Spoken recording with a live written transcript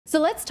So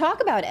let's talk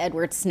about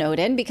Edward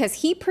Snowden, because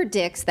he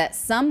predicts that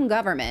some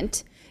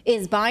government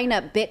is buying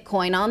up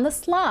Bitcoin on the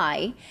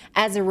sly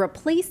as a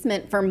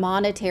replacement for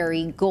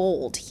monetary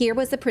gold. Here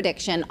was a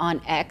prediction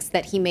on X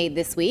that he made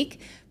this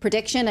week.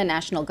 Prediction: a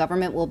national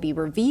government will be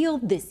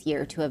revealed this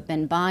year to have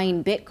been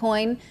buying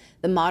Bitcoin,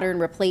 the modern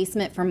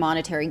replacement for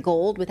monetary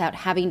gold, without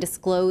having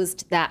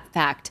disclosed that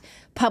fact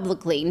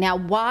publicly. Now,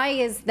 why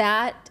is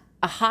that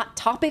a hot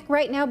topic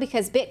right now?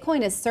 Because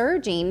Bitcoin is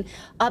surging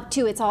up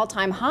to its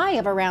all-time high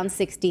of around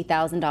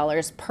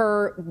 $60,000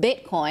 per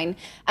Bitcoin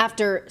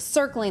after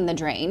circling the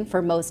drain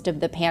for most of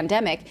the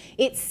pandemic.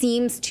 It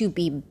seems to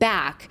be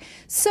back.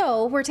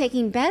 So we're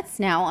taking bets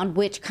now on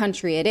which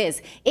country it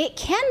is. It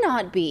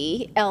cannot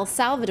be El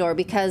Salvador,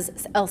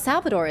 because El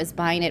Salvador is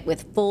buying it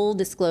with full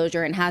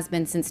disclosure and has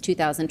been since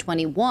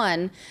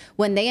 2021,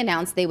 when they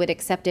announced they would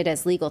accept it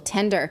as legal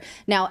tender.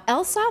 Now,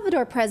 El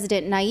Salvador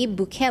President Nayib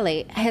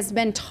Bukele has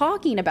been talking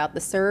about the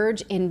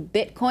surge in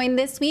Bitcoin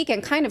this week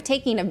and kind of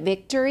taking a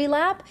victory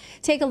lap.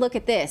 Take a look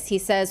at this. He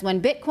says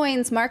when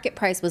Bitcoin's market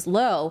price was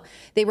low,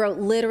 they wrote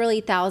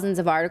literally thousands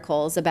of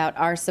articles about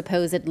our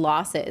supposed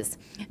losses.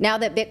 Now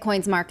that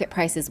Bitcoin's market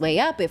price is way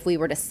up, if we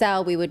were to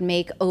sell, we would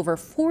make over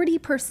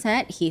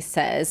 40%, he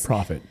says.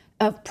 Profit.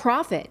 Of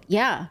profit,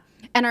 yeah.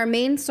 And our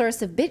main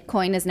source of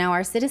Bitcoin is now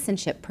our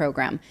citizenship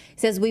program. He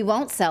says we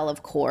won't sell,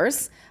 of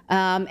course.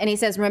 And he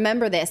says,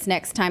 remember this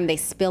next time they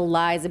spill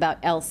lies about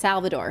El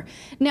Salvador.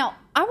 Now,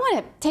 I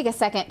want to take a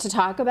second to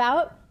talk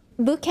about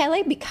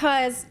Bukele,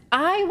 because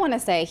I want to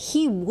say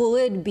he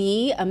would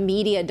be a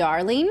media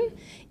darling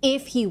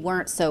if he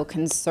weren't so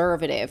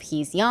conservative.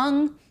 He's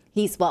young,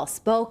 he's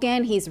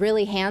well-spoken, he's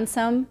really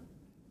handsome.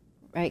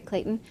 Right,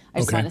 Clayton? I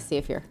just want to see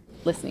if you're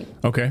listening.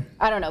 Okay.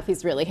 I don't know if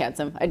he's really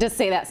handsome. I just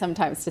say that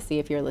sometimes to see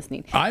if you're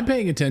listening. I'm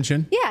paying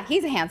attention. Yeah,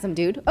 he's a handsome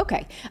dude.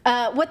 Okay.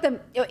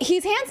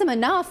 He's handsome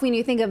enough when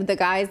you think of the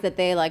guys that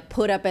they like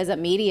put up as a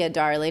media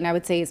darling. I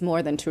would say he's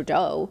more than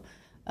Trudeau.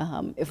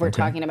 If we're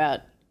talking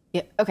about,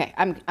 yeah. Okay.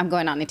 I'm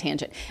going on a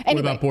tangent.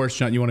 Anyway, what about Boris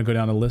Johnson? You want to go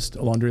down a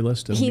laundry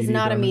list? Of he's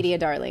not darlings? a media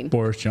darling.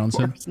 Boris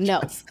Johnson?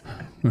 No.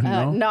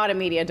 No? Not a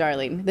media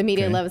darling. The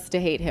media loves to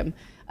hate him.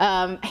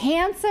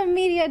 Handsome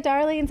media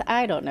darlings?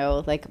 I don't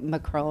know, like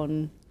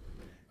Macron.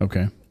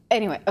 Okay.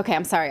 Anyway, okay,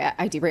 I'm sorry.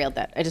 I derailed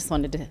that. I just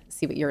wanted to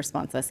see what your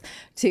response was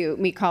to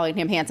me calling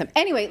him handsome.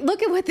 Anyway,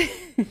 look at what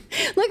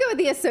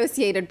the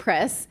Associated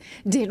Press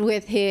did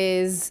with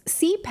his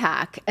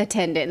CPAC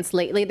attendance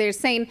lately. They're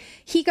saying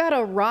he got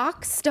a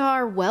rock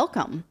star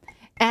welcome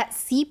at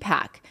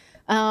CPAC.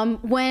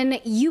 When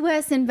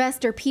U.S.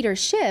 investor Peter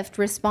Schiff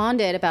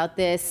responded about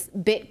this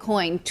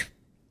Bitcoin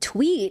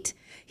tweet,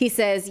 he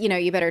says, you know,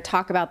 you better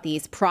talk about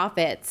these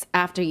profits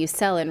after you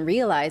sell and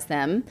realize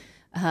them.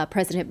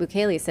 President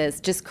Bukele says,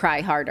 just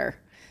cry harder.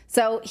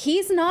 So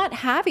he's not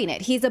having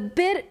it. He's a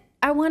bit,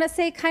 I want to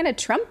say, kind of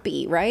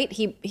Trumpy, right?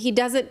 He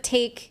doesn't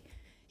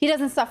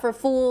suffer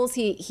fools.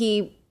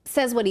 He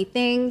says what he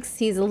thinks.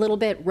 He's a little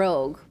bit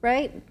rogue,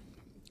 right?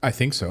 I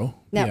think so.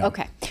 No, yeah.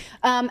 okay.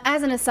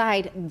 As an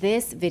aside,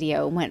 this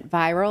video went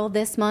viral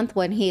this month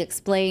when he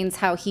explains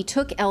how he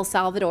took El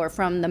Salvador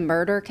from the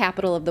murder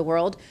capital of the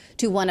world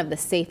to one of the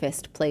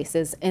safest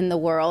places in the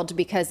world,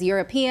 because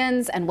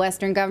Europeans and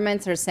Western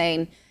governments are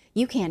saying,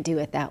 you can't do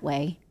it that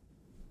way.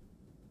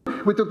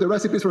 We took the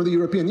recipes from the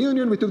European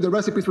Union. We took the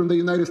recipes from the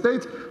United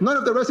States. None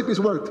of the recipes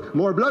worked.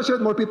 More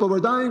bloodshed, more people were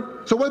dying.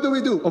 So what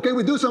do? Okay,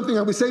 we do something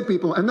and we save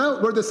people. And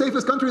now we're the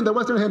safest country in the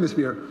Western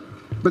Hemisphere.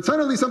 But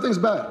suddenly something's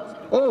bad.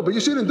 Oh, but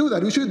you shouldn't do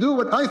that. You should do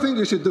what I think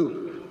you should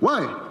do. Why?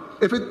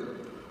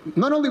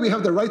 Not only we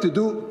have the right to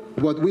do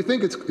what we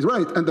think is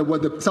right, and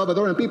what the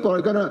Salvadoran people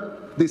are going to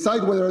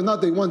decide whether or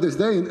not they want this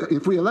day in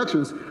free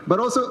elections, but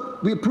also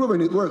we've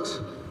proven it works.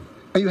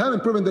 And you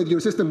haven't proven that your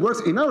system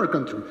works in our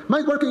country.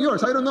 Might work in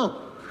yours, I don't know.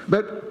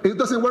 But it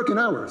doesn't work in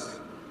ours.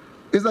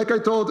 It's like I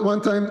told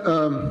one time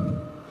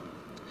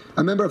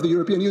a member of the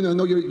European Union, I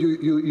know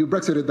you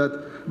Brexited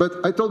that, but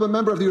I told a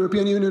member of the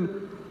European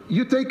Union,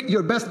 you take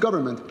your best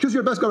government, choose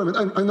your best government.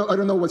 I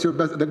don't know what's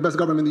the best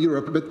government in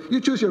Europe, but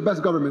you choose your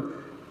best government.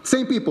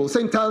 Same people,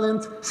 same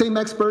talent, same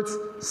experts,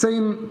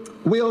 same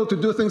will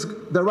to do things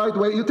the right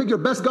way. You take your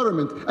best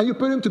government and you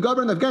put them to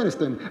govern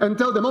Afghanistan and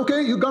tell them,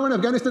 okay, you govern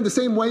Afghanistan the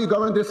same way you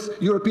govern this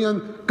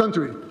European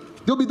country.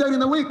 You'll be dead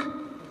in a week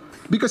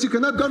because you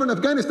cannot govern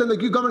Afghanistan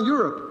like you govern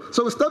Europe.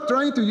 So stop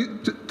trying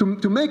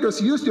to make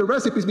us use your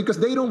recipes because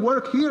they don't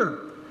work here.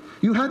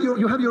 You have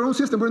your own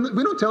system.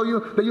 We don't tell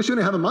you that you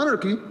shouldn't have a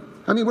monarchy.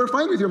 I mean, we're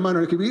fine with your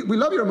monarchy. We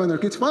love your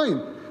monarchy. It's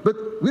fine. But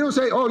we don't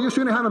say, oh, you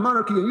shouldn't have a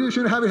monarchy and you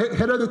shouldn't have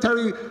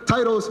hereditary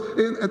titles.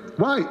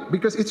 Why?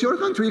 Because it's your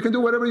country. You can do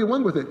whatever you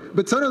want with it.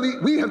 But suddenly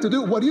we have to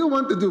do what you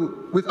want to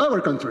do with our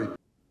country.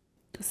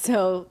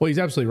 So, well, he's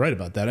absolutely right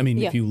about that. I mean,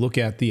 if you look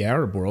at the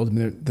Arab world, I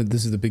mean,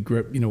 this is the big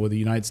grip, you know, where the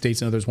United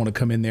States and others want to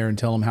come in there and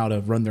tell them how to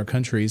run their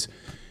countries.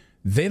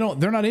 They're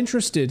not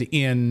interested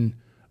in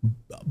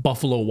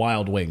Buffalo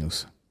Wild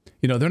Wings.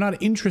 You know, they're not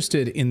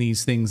interested in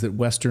these things that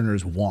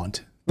Westerners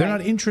want. They're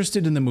not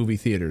interested in the movie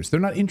theaters. They're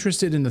not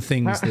interested in the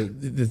things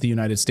that the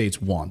United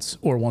States wants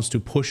or wants to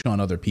push on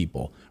other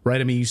people,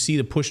 right? I mean, you see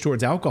the push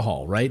towards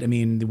alcohol, right? I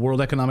mean, the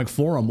World Economic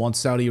Forum wants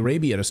Saudi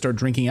Arabia to start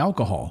drinking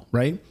alcohol,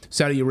 right?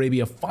 Saudi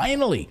Arabia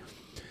finally,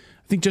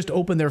 I think, just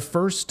opened their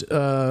first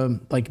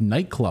like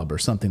nightclub or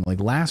something like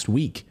last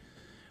week.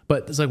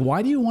 But it's like,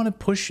 why do you want to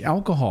push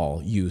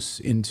alcohol use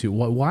into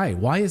why?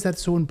 Why is that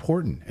so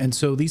important? And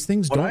so these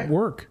things don't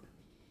work.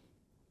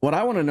 What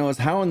I want to know is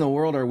how in the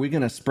world are we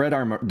going to spread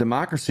our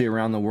democracy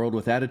around the world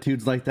with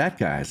attitudes like that,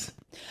 guys?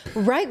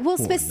 Right. Well,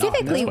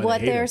 specifically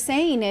what they're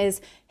saying is,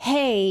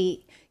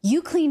 hey,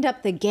 you cleaned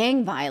up the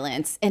gang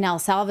violence in El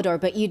Salvador,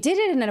 but you did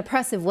it in an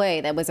oppressive way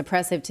that was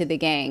oppressive to the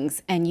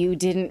gangs, and you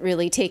didn't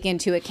really take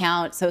into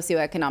account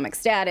socioeconomic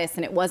status,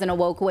 and it wasn't a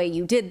woke way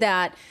you did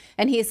that.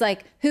 And he's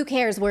like, who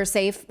cares? We're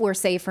safe. We're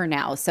safer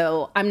now.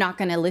 So I'm not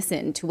going to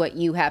listen to what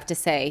you have to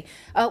say.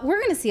 We're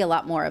going to see a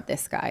lot more of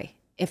this guy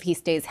if he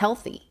stays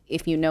healthy,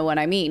 if you know what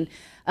I mean.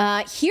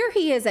 Here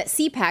he is at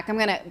CPAC. I'm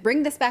going to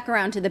bring this back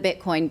around to the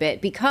Bitcoin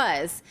bit,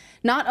 because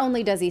not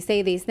only does he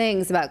say these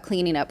things about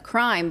cleaning up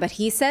crime, but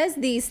he says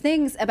these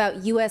things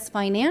about U.S.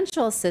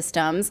 financial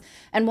systems.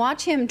 And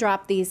watch him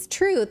drop these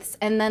truths,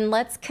 and then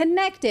let's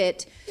connect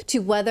it to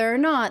whether or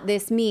not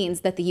this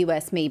means that the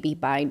U.S. may be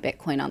buying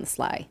Bitcoin on the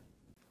sly.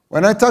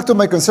 When I talk to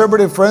my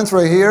conservative friends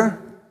right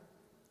here,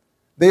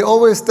 they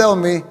always tell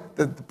me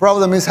that the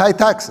problem is high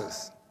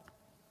taxes.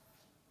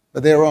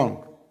 But they're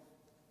wrong.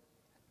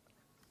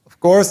 Of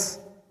course,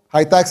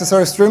 high taxes are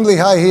extremely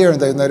high here in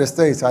the United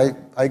States.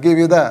 I give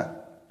you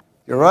that.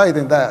 You're right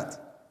in that.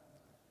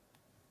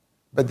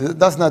 But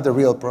that's not the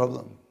real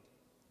problem.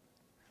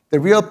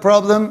 The real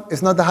problem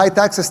is not the high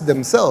taxes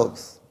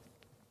themselves,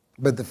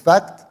 but the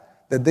fact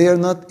that they are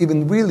not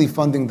even really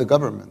funding the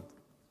government.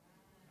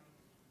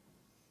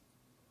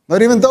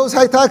 Not even those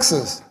high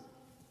taxes,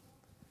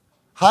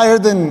 higher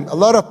than a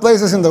lot of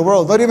places in the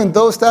world, not even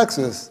those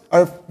taxes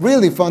are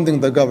really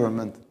funding the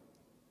government.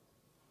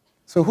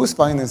 So who's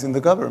financing the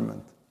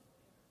government?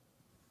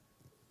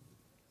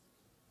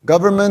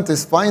 Government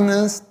is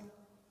financed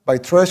by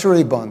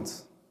treasury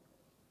bonds,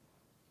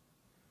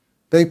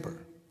 paper.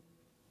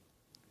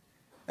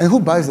 And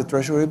who buys the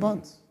treasury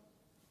bonds?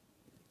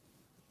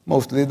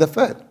 Mostly the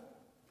Fed.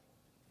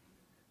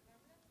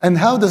 And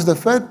how does the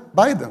Fed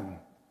buy them?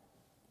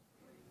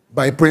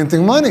 By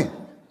printing money.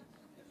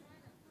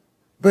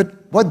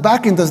 But what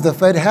backing does the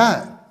Fed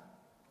have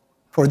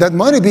for that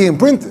money being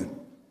printed?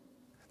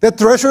 The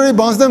treasury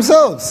bonds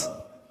themselves.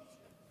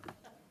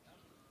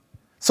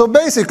 So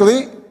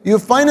basically, you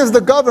finance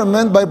the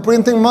government by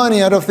printing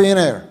money out of thin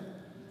air.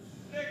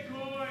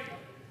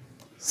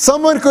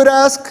 Someone could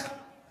ask,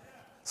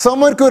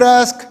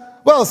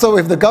 well, so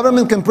if the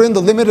government can print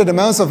the limited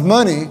amounts of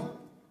money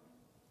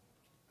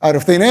out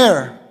of thin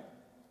air,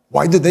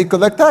 why do they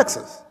collect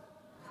taxes?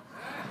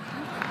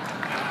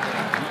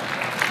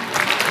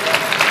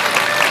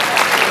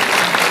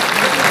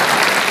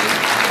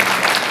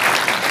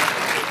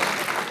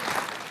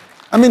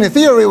 I mean, in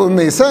theory, it would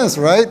make sense,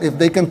 right? If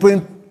they can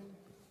print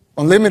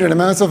unlimited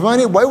amounts of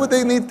money, why would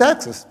they need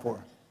taxes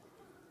for?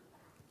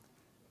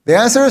 The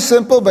answer is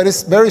simple, but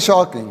it's very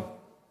shocking.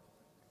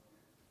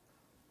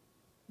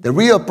 The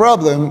real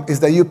problem is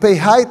that you pay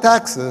high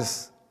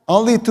taxes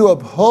only to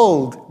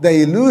uphold the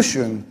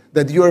illusion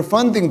that you are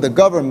funding the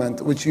government,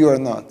 which you are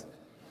not.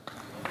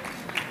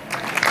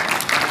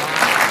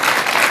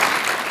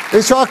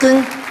 It's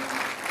shocking,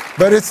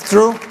 but it's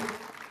true.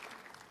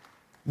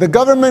 The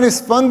government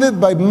is funded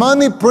by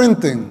money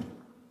printing,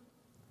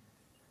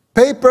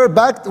 paper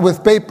backed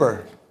with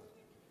paper,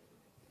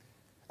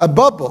 a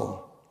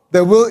bubble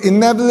that will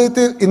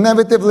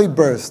inevitably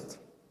burst.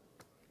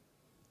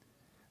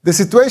 The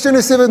situation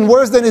is even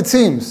worse than it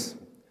seems,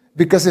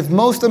 because if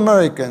most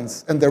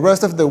Americans and the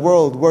rest of the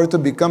world were to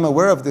become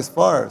aware of this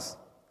farce,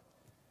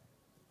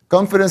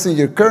 confidence in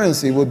your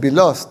currency would be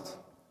lost,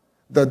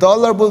 the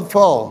dollar would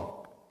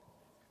fall,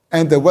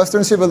 and the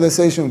Western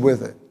civilization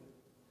with it.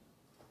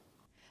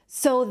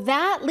 So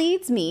that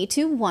leads me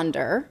to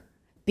wonder,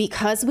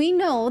 because we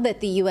know that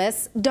the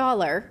US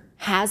dollar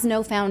has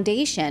no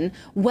foundation,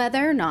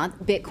 whether or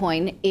not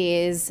Bitcoin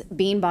is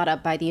being bought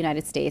up by the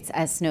United States,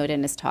 as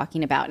Snowden is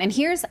talking about. And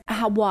here's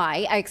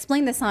why. I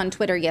explained this on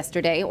Twitter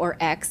yesterday, or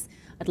X.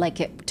 I'd like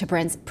it to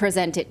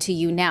present it to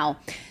you now.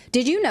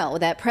 Did you know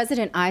that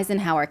President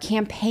Eisenhower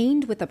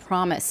campaigned with a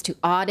promise to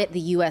audit the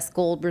U.S.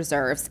 gold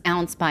reserves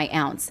ounce by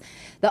ounce?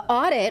 The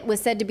audit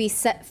was said to be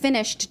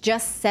finished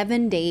just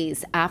 7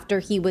 days after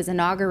he was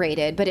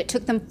inaugurated, but it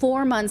took them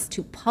 4 months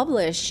to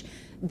publish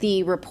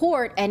the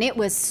report, and it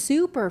was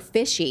super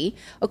fishy.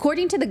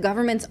 According to the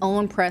government's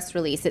own press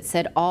release, it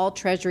said all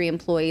Treasury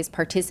employees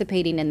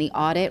participating in the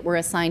audit were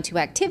assigned to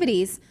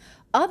activities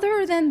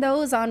other than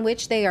those on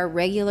which they are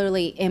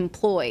regularly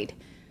employed.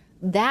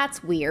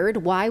 That's weird.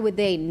 Why would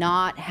they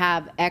not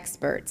have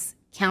experts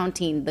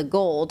counting the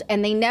gold?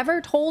 And they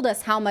never told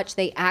us how much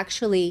they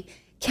actually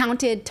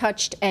counted,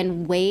 touched,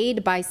 and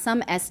weighed. By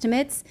some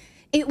estimates,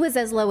 It was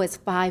as low as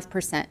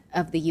 5%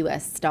 of the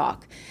U.S.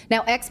 stock.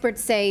 Now,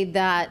 experts say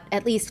that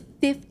at least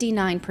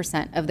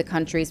 59% of the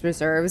country's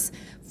reserves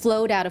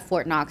flowed out of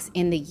Fort Knox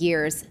in the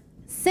years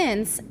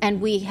since, and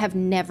we have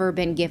never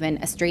been given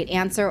a straight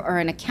answer or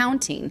an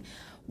accounting.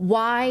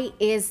 Why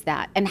is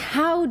that? And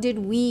how did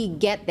we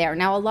get there?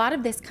 Now, a lot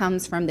of this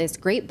comes from this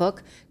great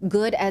book,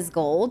 Good as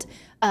Gold,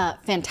 a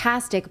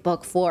fantastic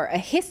book for a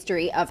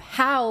history of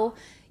how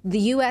the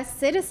U.S.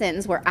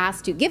 citizens were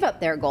asked to give up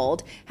their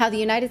gold, how the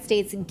United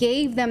States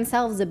gave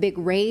themselves a big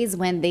raise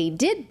when they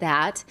did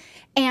that,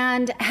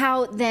 and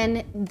how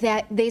then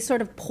that they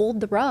sort of pulled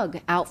the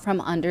rug out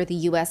from under the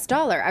U.S.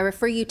 dollar. I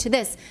refer you to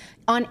this.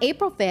 On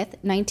April 5th,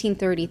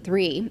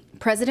 1933,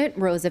 President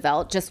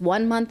Roosevelt, just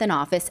 1 month in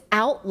office,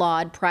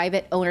 outlawed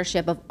private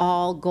ownership of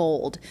all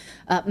gold.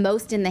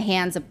 Most in the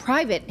hands of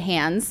private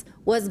hands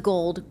was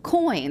gold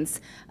coins.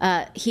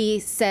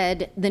 He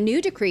said the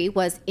new decree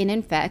was in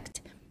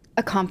effect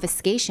a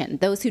confiscation.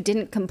 Those who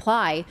didn't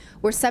comply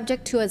were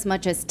subject to as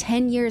much as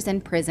 10 years in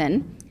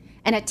prison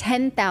and a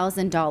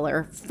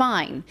 $10,000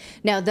 fine.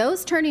 Now,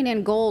 those turning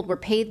in gold were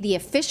paid the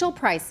official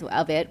price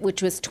of it,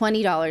 which was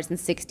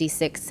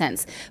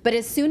 $20.66. But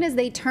as soon as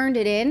they turned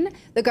it in,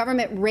 the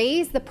government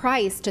raised the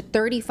price to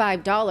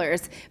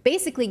 $35,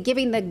 basically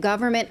giving the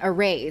government a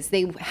raise.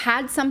 They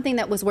had something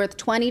that was worth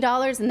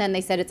 $20, and then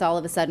they said it's all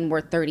of a sudden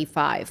worth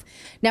 $35.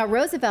 Now,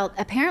 Roosevelt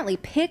apparently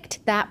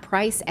picked that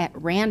price at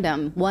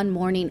random one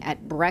morning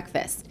at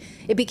breakfast.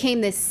 It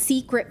became this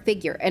secret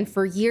figure, and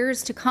for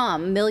years to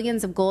come,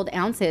 millions of gold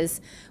ounces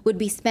would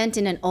be spent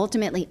in an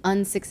ultimately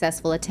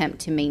unsuccessful attempt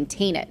to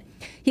maintain it.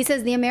 He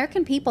says the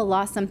American people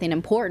lost something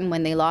important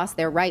when they lost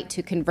their right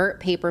to convert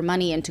paper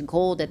money into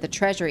gold at the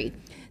Treasury.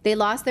 They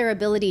lost their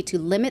ability to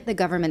limit the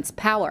government's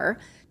power,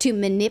 to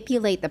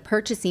manipulate the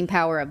purchasing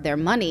power of their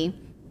money.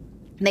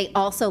 They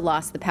also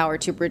lost the power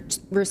to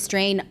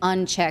restrain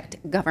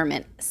unchecked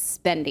government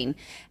spending.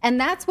 And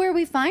that's where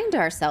we find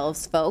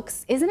ourselves,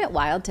 folks. Isn't it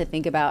wild to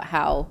think about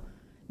how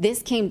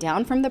this came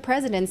down from the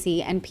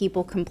presidency and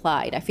people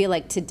complied? I feel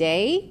like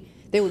today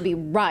there would be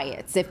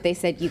riots if they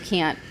said you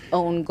can't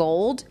own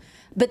gold.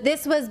 But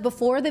this was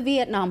before the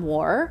Vietnam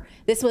War.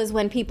 This was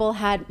when people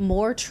had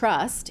more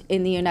trust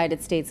in the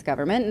United States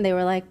government, and they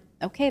were like,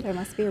 okay, there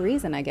must be a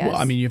reason, I guess. Well,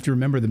 I mean, you have to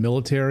remember the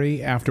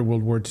military after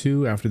World War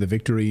II, after the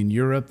victory in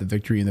Europe, the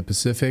victory in the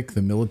Pacific,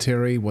 the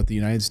military, what the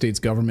United States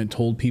government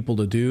told people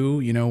to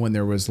do. You know, when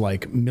there was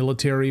like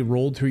military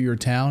rolled through your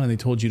town and they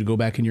told you to go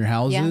back in your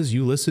houses,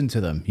 you listened to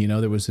them. You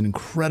know, there was an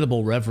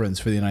incredible reverence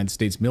for the United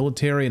States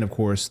military and, of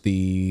course,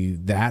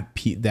 that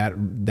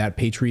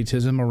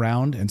patriotism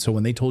around. And so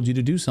when they told you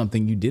to do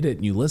something, you did it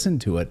and you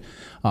listened to it.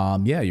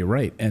 Yeah, you're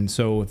right. And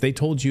so if they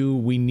told you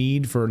we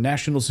need for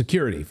national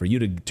security for you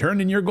to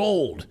turn in your gold,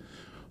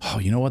 oh,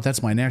 you know what?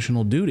 That's my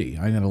national duty.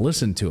 I got to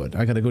listen to it.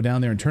 I got to go down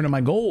there and turn in my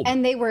gold.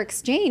 And they were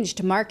exchanged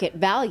to market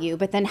value.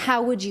 But then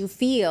how would you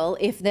feel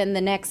if then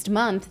the next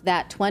month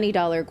that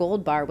 $20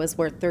 gold bar was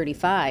worth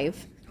 $35?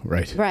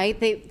 Right. Right.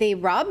 They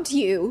robbed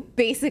you,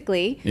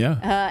 basically.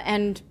 Yeah.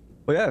 And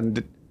well, yeah.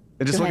 And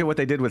just look at what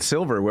they did with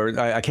silver, where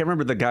I can't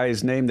remember the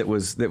guy's name that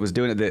was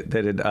doing it,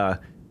 that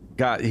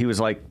had he was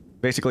like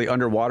basically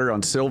underwater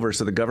on silver,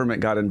 so the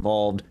government got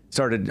involved,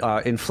 started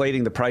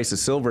inflating the price of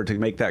silver to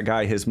make that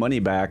guy his money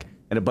back,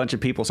 and a bunch of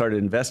people started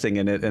investing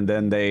in it, and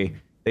then they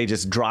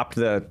just dropped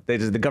the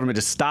government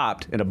just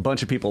stopped, and a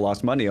bunch of people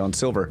lost money on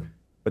silver.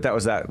 But that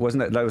was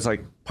wasn't it? That was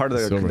like part of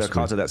the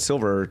cause of that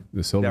silver.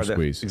 The silver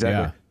squeeze.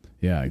 Exactly.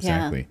 Yeah,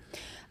 exactly.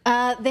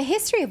 Yeah. The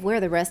history of where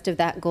the rest of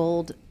that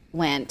gold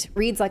went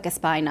reads like a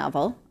spy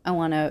novel. I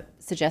want to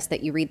suggest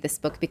that you read this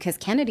book because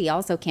Kennedy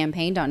also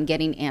campaigned on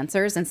getting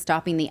answers and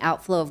stopping the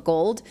outflow of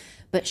gold.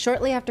 But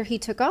shortly after he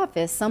took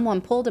office, someone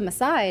pulled him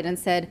aside and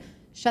said,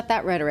 shut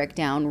that rhetoric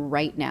down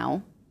right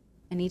now.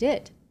 And he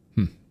did.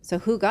 So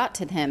who got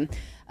to him?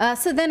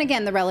 So then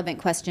again, the relevant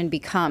question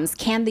becomes,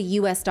 can the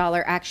U.S.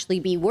 dollar actually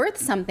be worth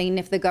something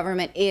if the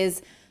government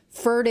is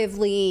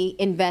furtively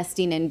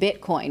investing in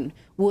Bitcoin?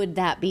 Would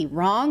that be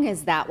wrong?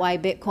 Is that why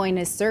Bitcoin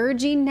is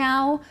surging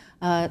now?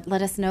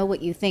 Let us know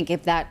what you think.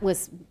 If that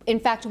was,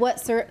 in fact,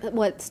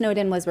 what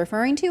Snowden was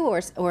referring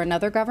to, or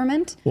another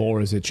government?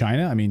 Or is it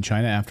China? I mean,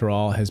 China, after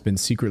all, has been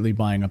secretly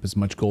buying up as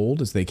much gold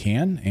as they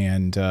can.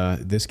 And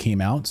this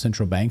came out.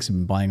 Central banks have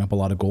been buying up a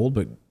lot of gold,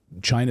 but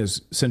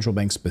China's central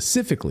bank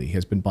specifically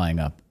has been buying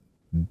up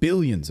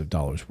billions of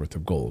dollars worth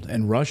of gold.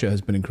 And Russia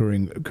has been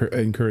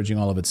encouraging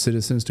all of its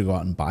citizens to go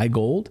out and buy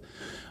gold.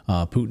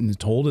 Putin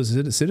told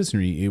his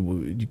citizenry,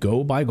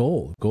 go buy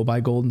gold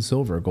and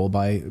silver, go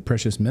buy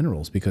precious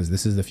minerals, because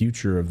this is the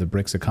future of the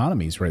BRICS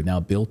economies right now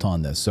built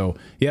on this. So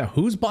yeah,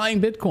 who's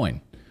buying Bitcoin?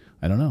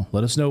 I don't know.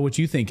 Let us know what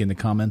you think in the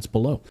comments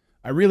below.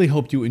 I really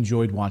hope you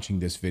enjoyed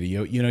watching this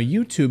video. You know,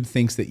 YouTube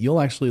thinks that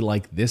you'll actually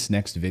like this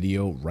next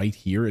video right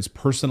here. It's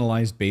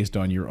personalized based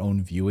on your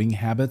own viewing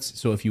habits.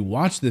 So if you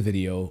watch the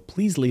video,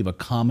 please leave a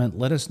comment.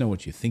 Let us know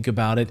what you think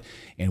about it.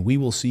 And we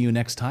will see you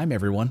next time,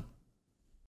 everyone.